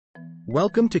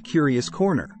Welcome to Curious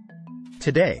Corner.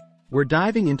 Today, we're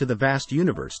diving into the vast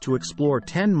universe to explore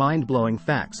 10 mind-blowing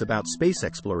facts about space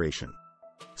exploration.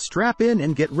 Strap in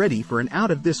and get ready for an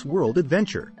out-of-this-world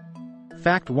adventure.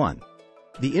 Fact 1.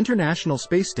 The International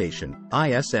Space Station,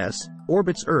 ISS,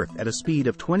 orbits Earth at a speed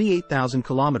of 28,000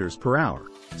 kilometers per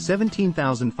hour,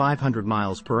 17,500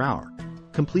 miles per hour,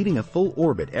 completing a full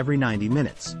orbit every 90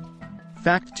 minutes.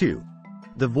 Fact 2.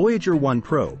 The Voyager 1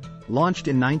 probe, launched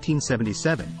in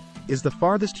 1977, is the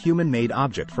farthest human-made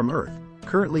object from Earth,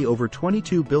 currently over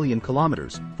 22 billion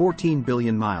kilometers, 14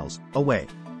 billion miles, away.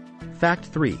 Fact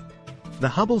 3. The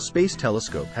Hubble Space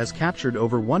Telescope has captured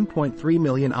over 1.3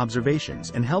 million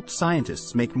observations and helped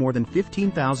scientists make more than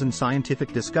 15,000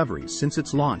 scientific discoveries since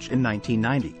its launch in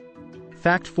 1990.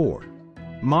 Fact 4.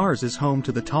 Mars is home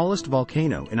to the tallest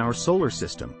volcano in our solar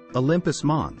system, Olympus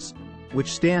Mons,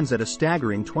 which stands at a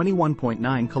staggering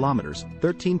 21.9 kilometers,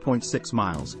 13.6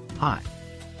 miles, high.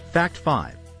 Fact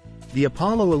 5. The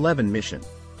Apollo 11 mission,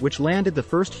 which landed the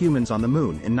first humans on the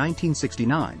Moon in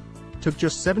 1969, took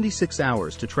just 76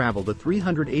 hours to travel the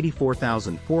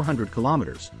 384,400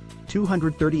 kilometers,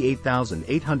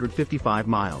 238,855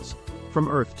 miles, from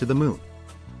Earth to the Moon.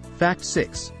 Fact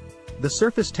 6. The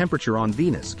surface temperature on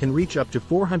Venus can reach up to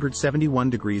 471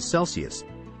 degrees Celsius,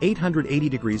 880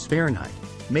 degrees Fahrenheit,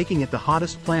 making it the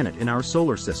hottest planet in our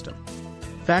solar system.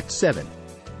 Fact 7.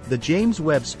 The James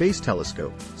Webb Space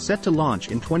Telescope, set to launch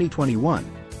in 2021,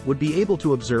 would be able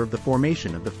to observe the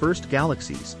formation of the first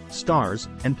galaxies, stars,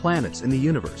 and planets in the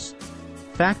universe.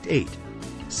 Fact 8.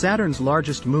 Saturn's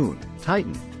largest moon,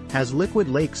 Titan, has liquid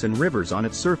lakes and rivers on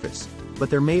its surface, but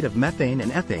they're made of methane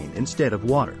and ethane instead of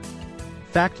water.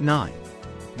 Fact 9.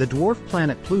 The dwarf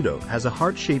planet Pluto has a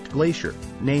heart-shaped glacier,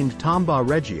 named Tombaugh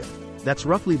Regia, that's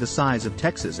roughly the size of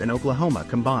Texas and Oklahoma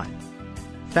combined.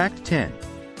 Fact 10.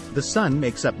 The Sun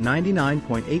makes up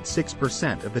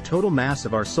 99.86% of the total mass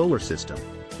of our solar system,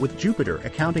 with Jupiter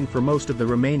accounting for most of the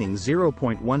remaining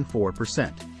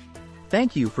 0.14%.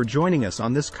 Thank you for joining us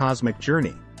on this cosmic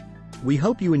journey. We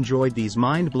hope you enjoyed these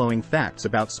mind-blowing facts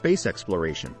about space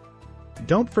exploration.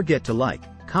 Don't forget to like,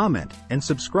 comment, and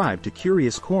subscribe to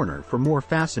Curious Corner for more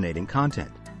fascinating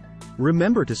content.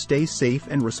 Remember to stay safe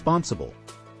and responsible.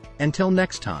 Until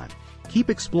next time, keep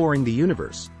exploring the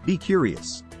universe, be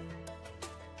curious.